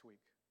into you next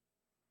week.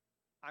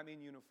 I'm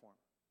in uniform.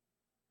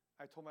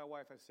 I told my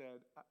wife, I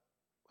said,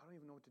 I don't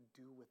even know what to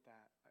do with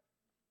that.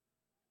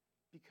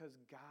 Because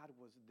God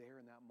was there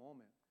in that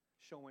moment,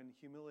 showing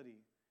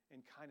humility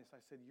and kindness.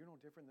 I said, you're no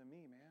different than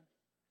me, man.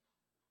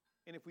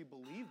 And if we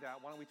believe that,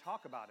 why don't we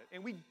talk about it?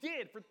 And we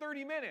did for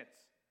 30 minutes.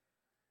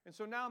 And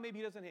so now maybe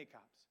he doesn't hate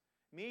cops.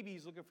 Maybe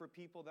he's looking for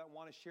people that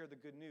want to share the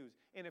good news.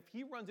 And if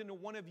he runs into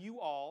one of you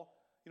all,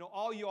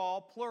 all you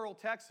all, plural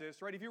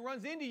Texas, right? If he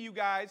runs into you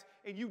guys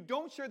and you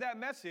don't share that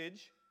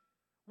message,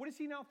 what does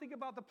he now think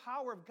about the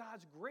power of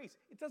God's grace?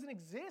 It doesn't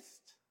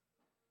exist.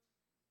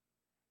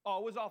 Oh,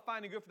 it was all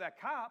fine and good for that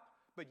cop,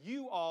 but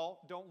you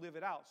all don't live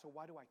it out. So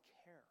why do I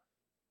care?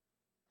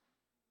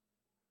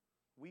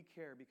 We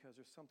care because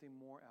there's something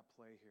more at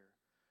play here.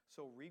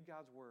 So read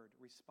God's word.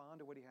 Respond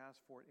to what he has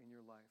for it in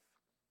your life.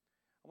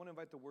 I want to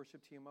invite the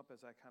worship team up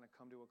as I kind of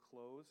come to a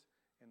close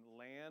and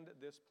land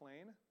this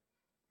plane.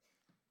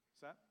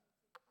 Is that?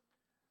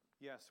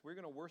 Yes, we're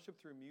going to worship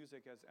through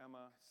music, as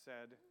Emma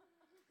said.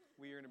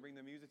 We are going to bring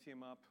the music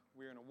team up.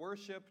 We're going to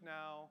worship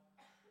now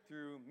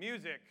through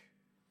music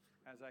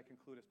as I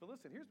conclude this. But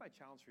listen, here's my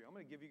challenge for you. I'm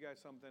going to give you guys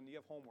something.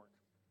 You have homework.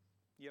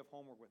 You have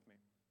homework with me.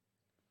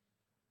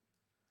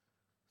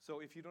 So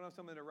if you don't have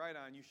something to write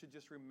on, you should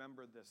just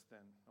remember this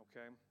then,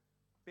 okay?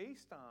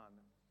 Based on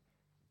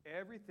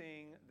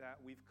everything that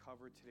we've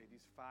covered today,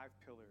 these 5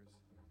 pillars,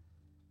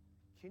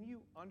 can you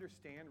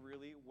understand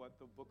really what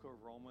the book of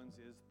Romans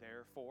is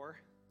there for,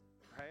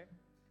 right?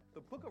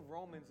 The book of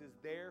Romans is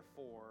there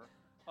for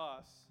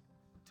us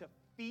to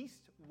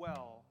feast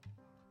well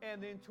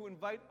and then to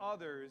invite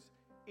others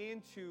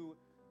into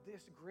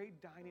this great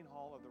dining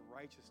hall of the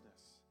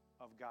righteousness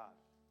of God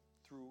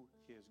through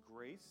his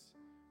grace,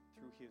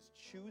 through his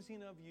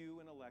choosing of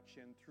you in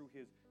election, through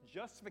his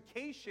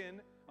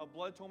justification of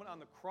blood atonement on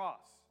the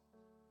cross.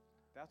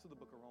 That's what the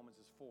book of Romans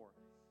is for.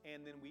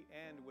 And then we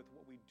end with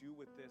what we do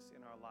with this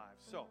in our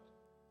lives. So,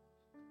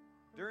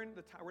 during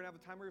the time, we're going to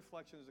have a time of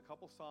reflection. There's a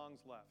couple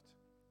songs left.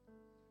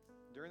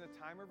 During the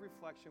time of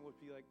reflection would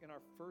be like in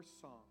our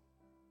first song,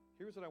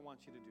 here's what I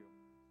want you to do.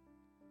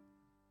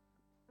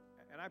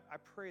 And I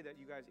pray that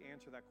you guys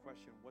answer that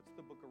question, what's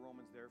the book of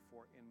Romans there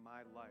for in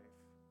my life?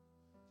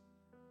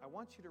 I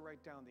want you to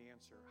write down the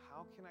answer.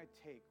 How can I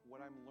take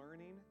what I'm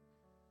learning,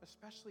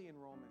 especially in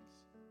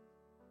Romans,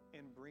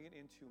 and bring it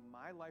into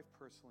my life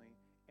personally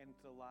and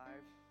the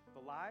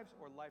lives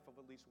or life of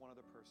at least one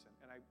other person?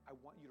 And I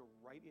want you to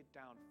write it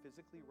down,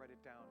 physically write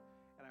it down,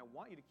 and I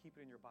want you to keep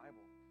it in your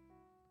Bible.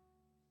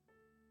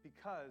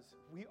 Because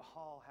we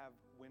all have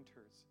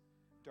winters,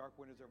 dark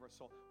winters of our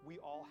soul. We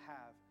all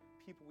have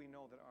people we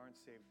know that aren't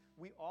saved.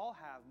 We all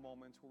have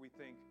moments where we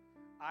think,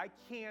 I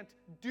can't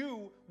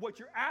do what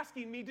you're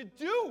asking me to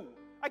do.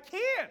 I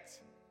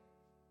can't.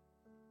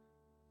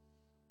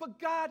 But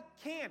God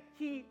can.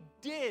 He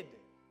did.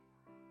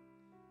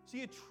 So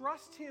you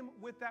trust him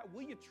with that.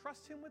 Will you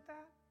trust him with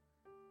that?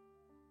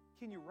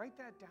 Can you write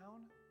that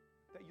down?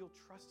 That you'll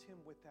trust him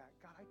with that.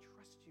 God, I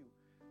trust you.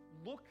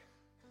 Look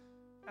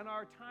at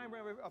our time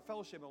of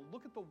fellowship and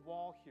look at the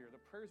wall here, the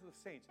prayers of the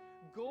saints.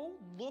 Go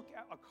look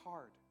at a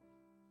card.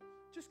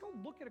 Just go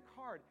look at a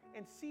card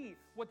and see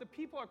what the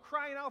people are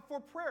crying out for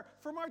prayer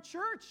from our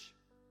church.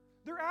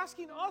 They're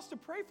asking us to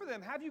pray for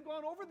them. Have you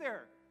gone over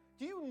there?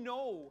 Do you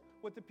know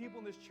what the people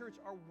in this church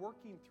are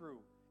working through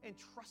and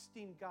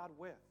trusting God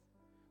with?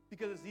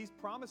 Because it's these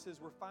promises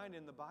we're finding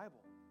in the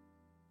Bible.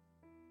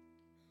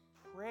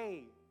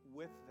 Pray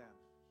with them.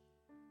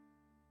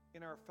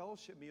 In our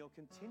fellowship meal,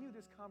 continue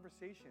this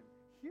conversation.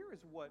 Here is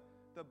what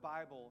the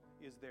Bible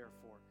is there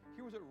for.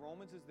 Here is what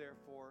Romans is there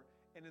for.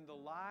 And in the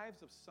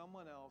lives of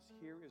someone else,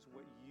 here is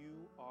what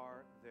you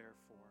are there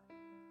for.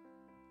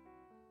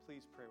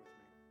 Please pray with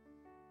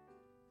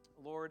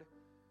me. Lord,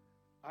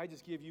 I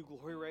just give you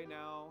glory right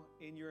now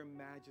in your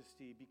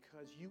majesty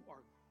because you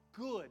are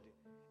good.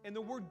 And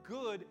the word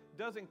good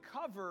doesn't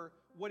cover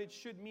what it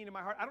should mean in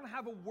my heart. I don't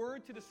have a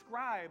word to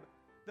describe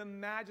the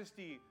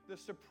majesty, the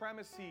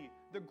supremacy,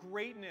 the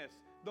greatness,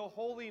 the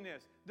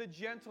holiness, the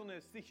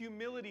gentleness, the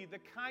humility, the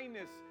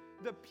kindness,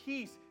 the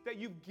peace that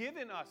you've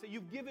given us, that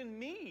you've given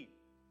me.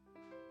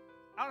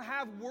 I don't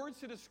have words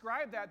to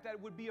describe that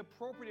would be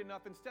appropriate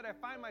enough. Instead, I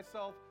find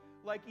myself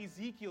like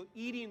Ezekiel,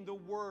 eating the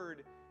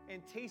word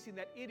and tasting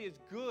that it is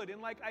good.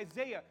 And like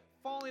Isaiah,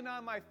 falling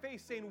on my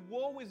face, saying,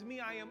 woe is me,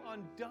 I am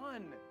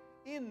undone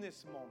in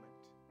this moment.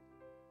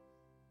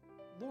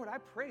 Lord, I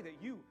pray that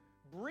you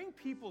bring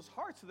people's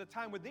hearts to the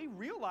time where they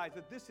realize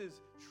that this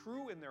is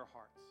true in their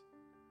hearts,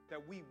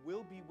 that we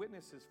will be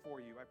witnesses for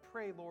you. I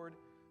pray, Lord,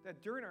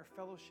 that during our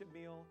fellowship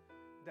meal,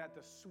 that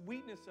the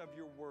sweetness of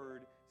your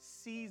word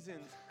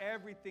seasons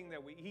everything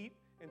that we eat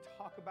and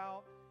talk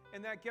about.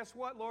 And that, guess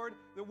what, Lord?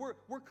 That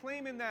we're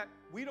claiming that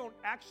we don't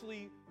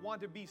actually want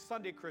to be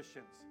Sunday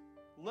Christians.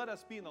 Let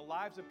us be in the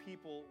lives of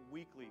people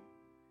weekly,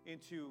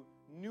 into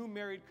new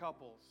married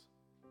couples,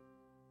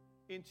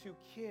 into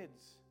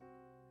kids,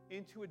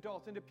 into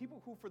adults, into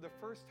people who for the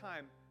first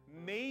time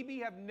maybe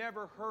have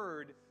never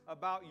heard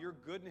about your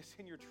goodness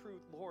and your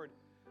truth. Lord,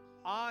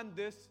 on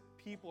this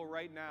people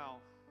right now,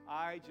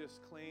 I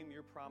just claim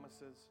your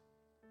promises.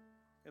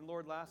 And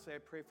Lord, lastly, I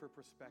pray for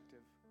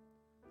perspective.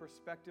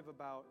 Perspective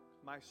about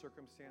my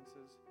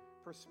circumstances.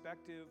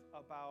 Perspective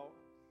about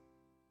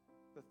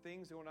the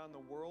things going on in the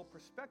world.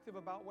 Perspective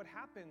about what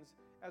happens,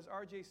 as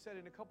RJ said,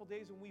 in a couple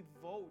days when we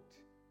vote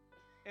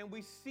and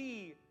we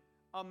see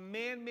a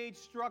man-made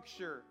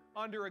structure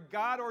under a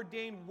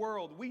God-ordained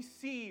world. We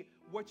see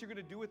what you're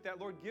going to do with that.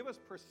 Lord, give us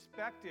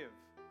perspective.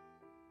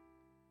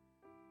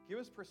 Give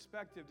us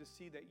perspective to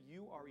see that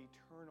you are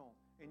eternal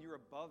and you're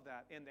above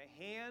that. And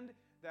the hand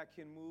that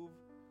can move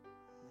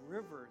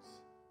rivers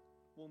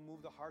will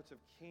move the hearts of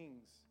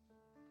kings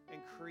and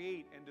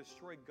create and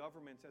destroy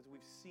governments as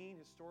we've seen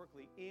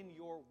historically in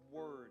your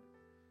word.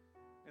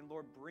 And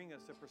Lord, bring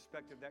us a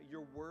perspective that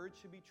your word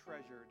should be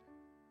treasured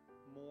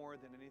more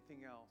than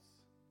anything else.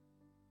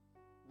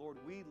 Lord,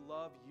 we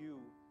love you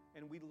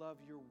and we love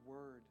your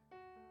word.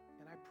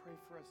 And I pray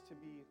for us to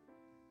be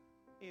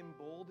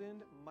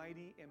emboldened,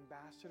 mighty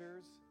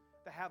ambassadors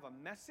that have a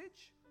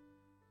message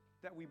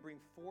that we bring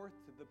forth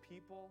to the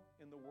people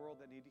in the world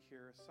that need to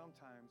hear,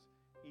 sometimes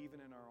even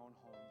in our own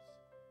homes.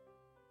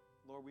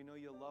 Lord, we know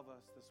you love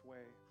us this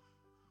way.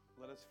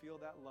 Let us feel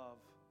that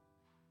love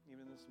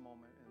even in this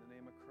moment. In the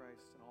name of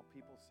Christ, and all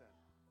people said,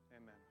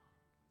 amen.